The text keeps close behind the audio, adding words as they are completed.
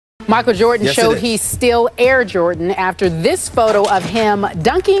Michael Jordan showed he's still Air Jordan after this photo of him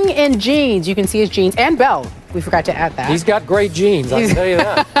dunking in jeans. You can see his jeans and belt. We forgot to add that. He's got great jeans, I can tell you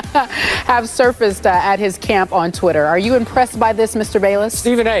that. Have surfaced at his camp on Twitter. Are you impressed by this, Mr. Bayless?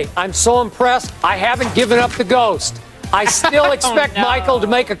 Stephen A., I'm so impressed. I haven't given up the ghost. I still expect Michael to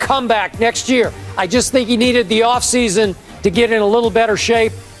make a comeback next year. I just think he needed the offseason to get in a little better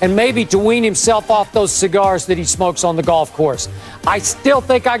shape and maybe to wean himself off those cigars that he smokes on the golf course. I still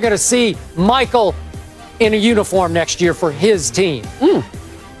think I'm going to see Michael in a uniform next year for his team.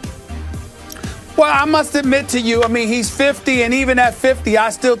 Well, I must admit to you, I mean, he's 50, and even at 50,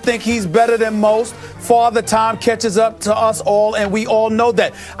 I still think he's better than most. Father Time catches up to us all, and we all know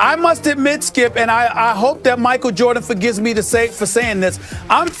that. I must admit, Skip, and I hope that Michael Jordan forgives me for saying this,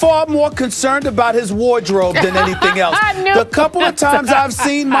 I'm far more concerned about his wardrobe than anything else. The couple of times I've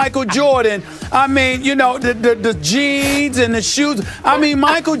seen Michael Jordan, I mean, you know, the jeans and the shoes. I mean,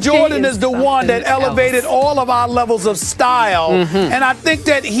 Michael Jordan is the one that elevated all of our levels of style, and I think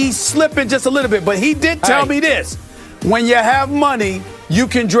that he's slipping just a little bit. But he did tell me this: when you have money, you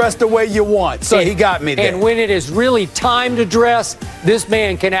can dress the way you want. So he got me there. And when it is really time to dress, this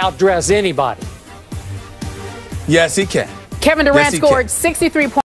man can outdress anybody. Yes, he can. Kevin Durant scored 63 points.